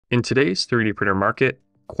In today's 3D printer market,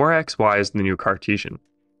 Core XY is the new Cartesian,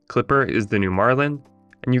 Klipper is the new Marlin,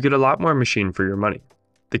 and you get a lot more machine for your money.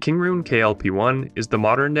 The Kingroon KLP1 is the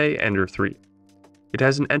modern-day Ender 3. It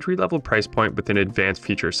has an entry-level price point with an advanced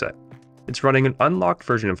feature set. It's running an unlocked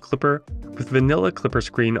version of Klipper with vanilla Klipper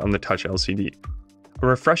screen on the Touch LCD. A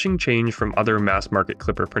refreshing change from other mass-market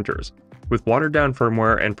Klipper printers, with watered-down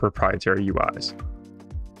firmware and proprietary UIs.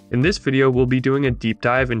 In this video, we'll be doing a deep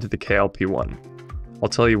dive into the KLP1. I'll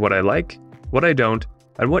tell you what I like, what I don't,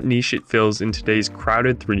 and what niche it fills in today's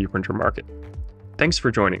crowded 3D printer market. Thanks for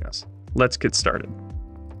joining us. Let's get started.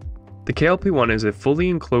 The KLP1 is a fully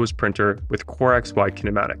enclosed printer with Core XY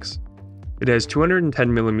kinematics. It has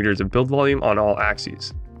 210mm of build volume on all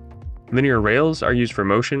axes. Linear rails are used for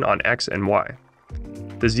motion on X and Y.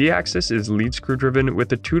 The Z-axis is lead screw driven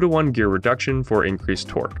with a 2-to-1 gear reduction for increased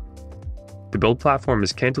torque. The build platform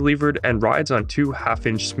is cantilevered and rides on two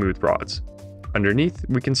 1/2-inch smooth rods. Underneath,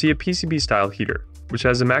 we can see a PCB-style heater, which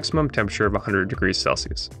has a maximum temperature of 100 degrees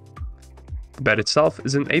Celsius. The bed itself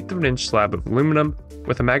is an 1/8 of an inch slab of aluminum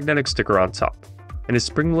with a magnetic sticker on top, and is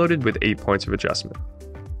spring-loaded with 8 points of adjustment.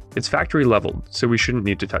 It's factory leveled, so we shouldn't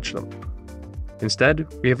need to touch them. Instead,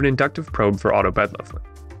 we have an inductive probe for auto bed leveling.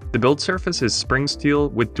 The build surface is spring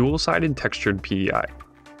steel with dual-sided textured PEI.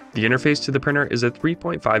 The interface to the printer is a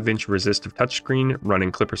 3.5-inch resistive touchscreen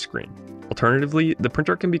running Klipper screen. Alternatively, the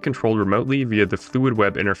printer can be controlled remotely via the Fluid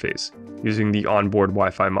Web interface, using the onboard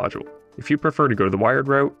Wi-Fi module. If you prefer to go the wired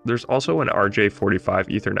route, there's also an RJ45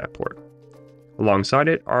 Ethernet port. Alongside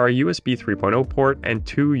it are a USB 3.0 port and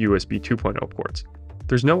two USB 2.0 ports.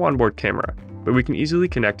 There's no onboard camera, but we can easily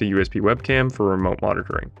connect a USB webcam for remote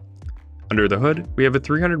monitoring. Under the hood, we have a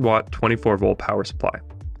 300-watt 24-volt power supply.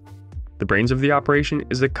 The brains of the operation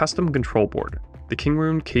is a custom control board, the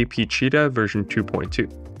Kingroon KLP1 version 2.2.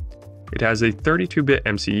 It has a 32-bit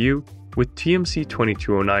MCU with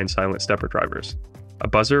TMC2209 silent stepper drivers, a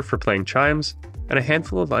buzzer for playing chimes, and a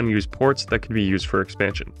handful of unused ports that could be used for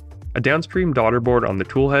expansion. A downstream daughter board on the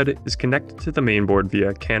toolhead is connected to the main board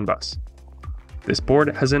via CAN bus. This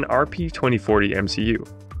board has an RP2040 MCU,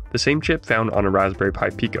 the same chip found on a Raspberry Pi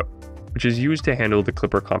Pico, which is used to handle the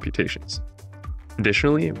Klipper computations.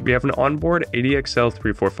 Additionally, we have an onboard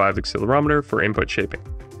ADXL345 accelerometer for input shaping.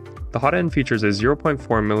 The hot end features a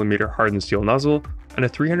 0.4mm hardened steel nozzle and a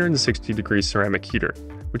 360-degree ceramic heater,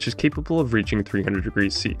 which is capable of reaching 300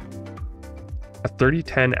 degrees C. A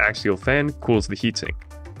 3010 axial fan cools the heatsink,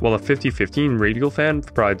 while a 5015 radial fan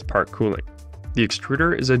provides part cooling. The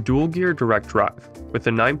extruder is a dual-gear direct drive with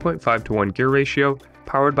a 9.5-to-1 gear ratio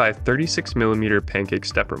powered by a 36mm pancake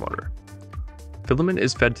stepper motor. Filament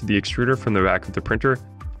is fed to the extruder from the back of the printer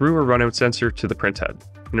through a runout sensor to the printhead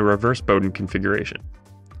in a reverse Bowden configuration.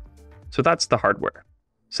 So that's the hardware.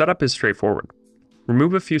 Setup is straightforward.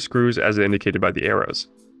 Remove a few screws as indicated by the arrows,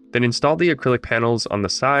 then install the acrylic panels on the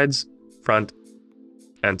sides, front,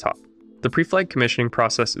 and top. The pre-flight commissioning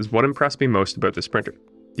process is what impressed me most about this printer.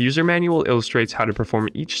 The user manual illustrates how to perform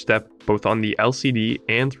each step both on the LCD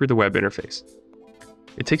and through the web interface.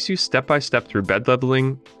 It takes you step by step through bed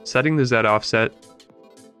leveling, setting the Z offset,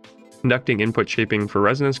 conducting input shaping for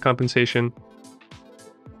resonance compensation,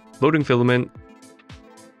 loading filament,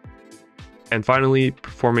 and finally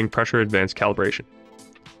performing pressure advanced calibration.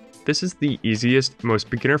 This is the easiest, most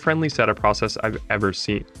beginner-friendly setup process I've ever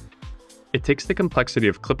seen. It takes the complexity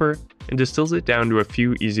of Klipper and distills it down to a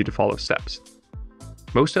few easy-to-follow steps.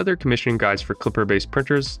 Most other commissioning guides for Klipper-based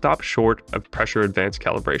printers stop short of pressure advanced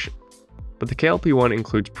calibration, but the KLP1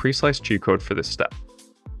 includes pre-sliced G-code for this step.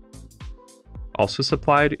 Also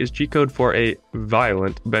supplied is G-code for a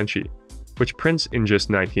violent benchy, which prints in just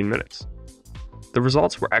 19 minutes. The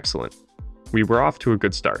results were excellent. We were off to a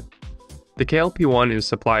good start. The KLP1 is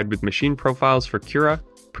supplied with machine profiles for Cura,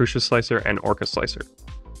 Prusa Slicer, and Orca Slicer.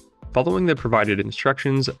 Following the provided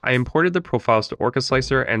instructions, I imported the profiles to Orca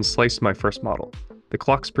Slicer and sliced my first model, the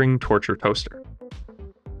Clock Spring Torture Toaster.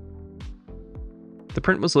 The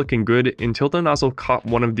print was looking good until the nozzle caught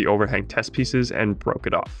one of the overhang test pieces and broke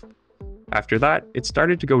it off. After that, it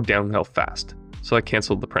started to go downhill fast, so I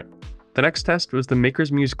cancelled the print. The next test was the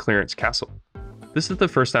Maker's Muse Clearance Castle. This is the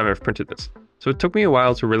first time I've printed this, so it took me a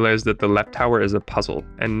while to realize that the left tower is a puzzle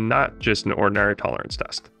and not just an ordinary tolerance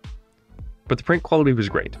test. But the print quality was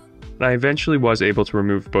great, and I eventually was able to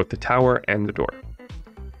remove both the tower and the door.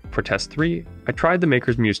 For test 3, I tried the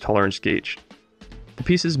Maker's Muse tolerance gauge. The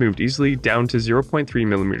pieces moved easily down to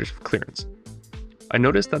 0.3mm of clearance. I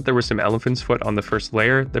noticed that there was some elephant's foot on the first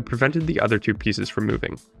layer that prevented the other two pieces from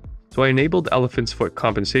moving, so I enabled elephant's foot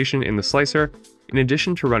compensation in the slicer in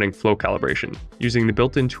addition to running flow calibration using the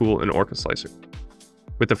built-in tool in Orca Slicer.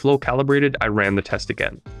 With the flow calibrated, I ran the test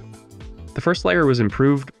again. The first layer was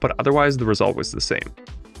improved, but otherwise the result was the same.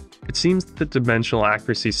 It seems that the dimensional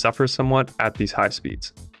accuracy suffers somewhat at these high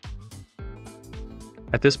speeds.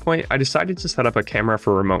 At this point, I decided to set up a camera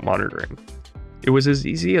for remote monitoring. It was as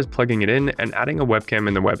easy as plugging it in and adding a webcam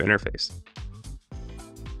in the web interface.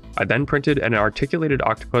 I then printed an articulated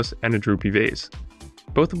octopus and a droopy vase,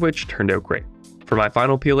 both of which turned out great. For my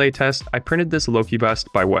final PLA test, I printed this Loki bust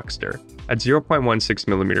by Wexter at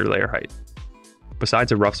 0.16mm layer height.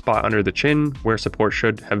 Besides a rough spot under the chin, where support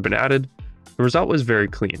should have been added, the result was very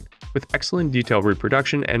clean, with excellent detail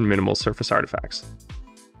reproduction and minimal surface artifacts.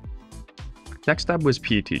 Next up was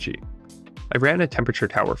PETG. I ran a temperature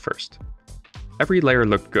tower first. Every layer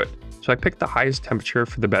looked good, so I picked the highest temperature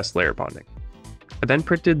for the best layer bonding. I then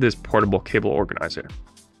printed this portable cable organizer.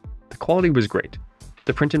 The quality was great.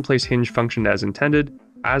 The print-in-place hinge functioned as intended,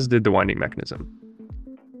 as did the winding mechanism.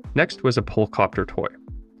 Next was a Polcopter toy.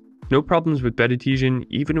 No problems with bed adhesion,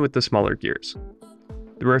 even with the smaller gears.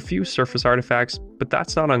 There were a few surface artifacts, but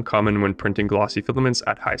that's not uncommon when printing glossy filaments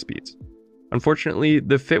at high speeds. Unfortunately,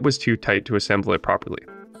 the fit was too tight to assemble it properly.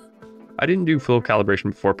 I didn't do full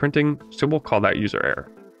calibration before printing, so we'll call that user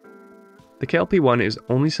error. The KLP1 is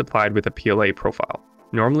only supplied with a PLA profile.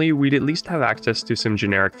 Normally, we'd at least have access to some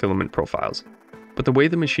generic filament profiles, but the way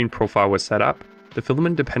the machine profile was set up, the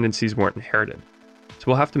filament dependencies weren't inherited, so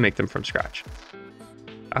we'll have to make them from scratch.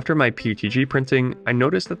 After my PETG printing, I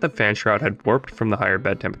noticed that the fan shroud had warped from the higher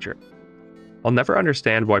bed temperature. I'll never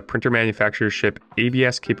understand why printer manufacturers ship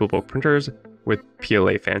ABS-capable printers with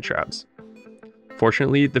PLA fan shrouds.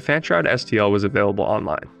 Fortunately, the fan shroud STL was available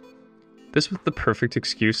online. This was the perfect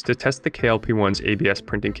excuse to test the KLP1's ABS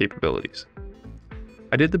printing capabilities.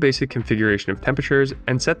 I did the basic configuration of temperatures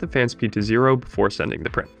and set the fan speed to 0 before sending the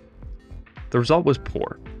print. The result was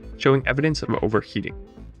poor, showing evidence of overheating.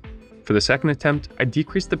 For the second attempt, I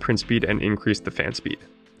decreased the print speed and increased the fan speed.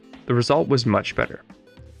 The result was much better.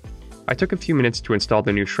 I took a few minutes to install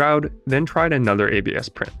the new shroud, then tried another ABS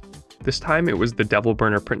print. This time it was the Devil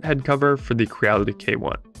Burner print head cover for the Creality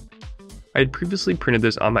K1. I had previously printed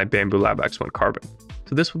this on my Bamboo Lab X1 Carbon,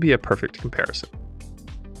 so this will be a perfect comparison.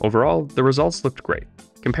 Overall, the results looked great.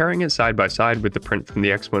 Comparing it side by side with the print from the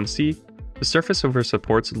X1C, the surface over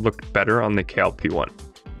supports looked better on the KLP1.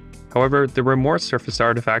 However, there were more surface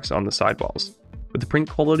artifacts on the sidewalls, with the print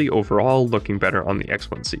quality overall looking better on the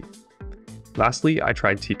X1C. Lastly, I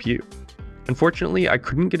tried TPU. Unfortunately, I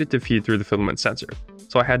couldn't get it to feed through the filament sensor,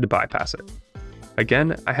 so I had to bypass it.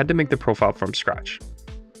 Again, I had to make the profile from scratch.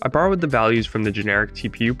 I borrowed the values from the generic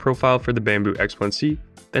TPU profile for the Bamboo X1C,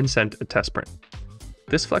 then sent a test print.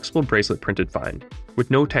 This flexible bracelet printed fine,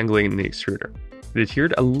 with no tangling in the extruder. It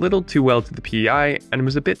adhered a little too well to the PEI and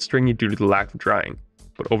was a bit stringy due to the lack of drying,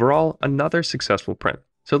 but overall, another successful print.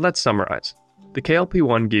 So let's summarize. The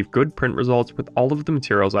KLP1 gave good print results with all of the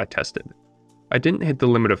materials I tested. I didn't hit the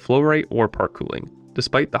limit of flow rate or part cooling,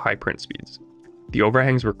 despite the high print speeds. The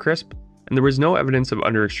overhangs were crisp, and there was no evidence of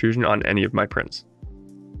under extrusion on any of my prints.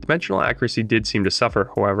 Dimensional accuracy did seem to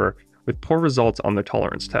suffer, however, with poor results on the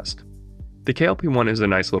tolerance test. The KLP1 is a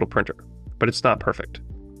nice little printer, but it's not perfect.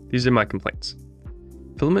 These are my complaints.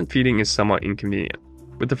 Filament feeding is somewhat inconvenient,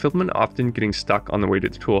 with the filament often getting stuck on the way to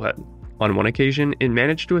the toolhead. On one occasion, it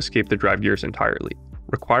managed to escape the drive gears entirely,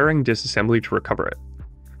 requiring disassembly to recover it.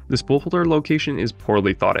 The spool holder location is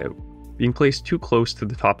poorly thought out, being placed too close to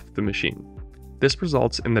the top of the machine. This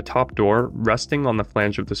results in the top door resting on the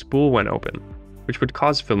flange of the spool when open, which would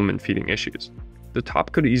cause filament feeding issues. The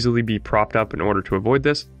top could easily be propped up in order to avoid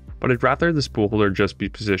this, but I'd rather the spool holder just be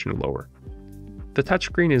positioned lower. The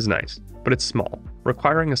touchscreen is nice, but it's small,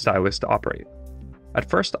 requiring a stylus to operate. At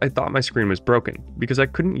first, I thought my screen was broken because I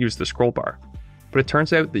couldn't use the scroll bar, but it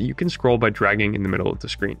turns out that you can scroll by dragging in the middle of the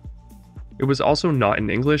screen. It was also not in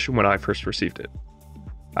English when I first received it.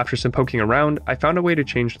 After some poking around, I found a way to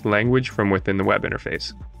change the language from within the web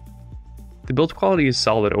interface. The build quality is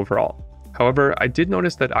solid overall. However, I did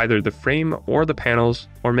notice that either the frame or the panels,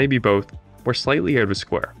 or maybe both, were slightly out of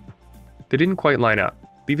square. They didn't quite line up,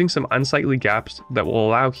 leaving some unsightly gaps that will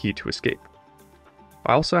allow heat to escape.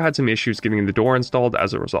 I also had some issues getting the door installed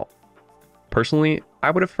as a result. Personally, I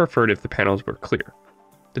would have preferred if the panels were clear.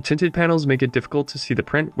 The tinted panels make it difficult to see the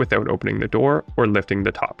print without opening the door or lifting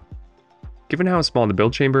the top. Given how small the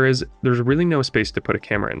build chamber is, there's really no space to put a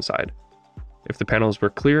camera inside. If the panels were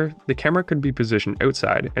clear, the camera could be positioned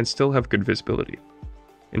outside and still have good visibility.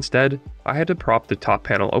 Instead, I had to prop the top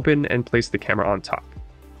panel open and place the camera on top.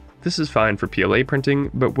 This is fine for PLA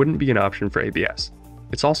printing, but wouldn't be an option for ABS.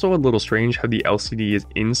 It's also a little strange how the LCD is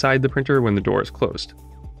inside the printer when the door is closed.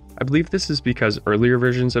 I believe this is because earlier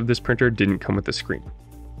versions of this printer didn't come with a screen.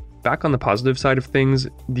 Back on the positive side of things,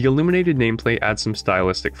 the illuminated nameplate adds some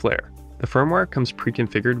stylistic flair, The firmware comes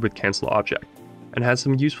pre-configured with cancel object and has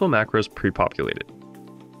some useful macros pre-populated.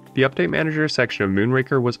 The update manager section of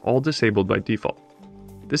Moonraker was all disabled by default.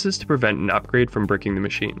 This is to prevent an upgrade from breaking the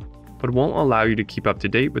machine, but won't allow you to keep up to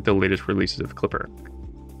date with the latest releases of Klipper.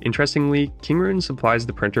 Interestingly, Kingroon supplies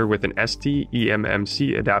the printer with an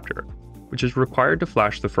ST-eMMC adapter, which is required to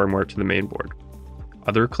flash the firmware to the mainboard.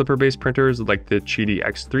 Other Klipper-based printers like the Cheedy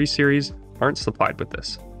X3 series aren't supplied with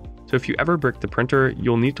this. So if you ever brick the printer,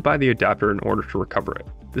 you'll need to buy the adapter in order to recover it.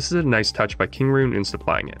 This is a nice touch by Kingroon in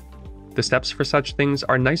supplying it. The steps for such things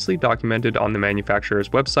are nicely documented on the manufacturer's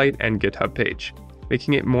website and GitHub page,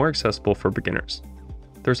 making it more accessible for beginners.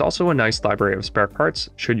 There's also a nice library of spare parts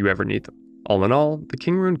should you ever need them. All in all, the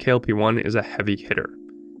Kingroon KLP1 is a heavy hitter.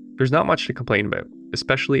 There's not much to complain about,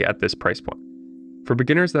 especially at this price point. For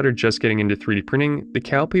beginners that are just getting into 3D printing, the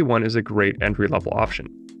KLP1 is a great entry-level option.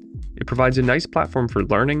 It provides a nice platform for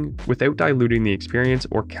learning without diluting the experience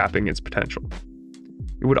or capping its potential.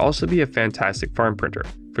 It would also be a fantastic farm printer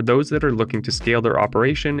for those that are looking to scale their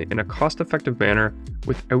operation in a cost-effective manner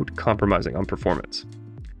without compromising on performance.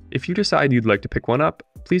 If you decide you'd like to pick one up,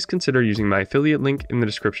 please consider using my affiliate link in the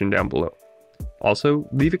description down below. Also,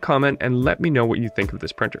 leave a comment and let me know what you think of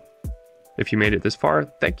this printer. If you made it this far,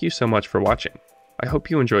 thank you so much for watching. I hope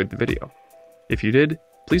you enjoyed the video. If you did,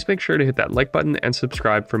 please make sure to hit that like button and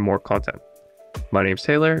subscribe for more content. My name's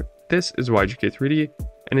Taylor, this is YGK3D,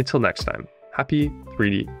 and until next time, happy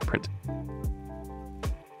 3D printing.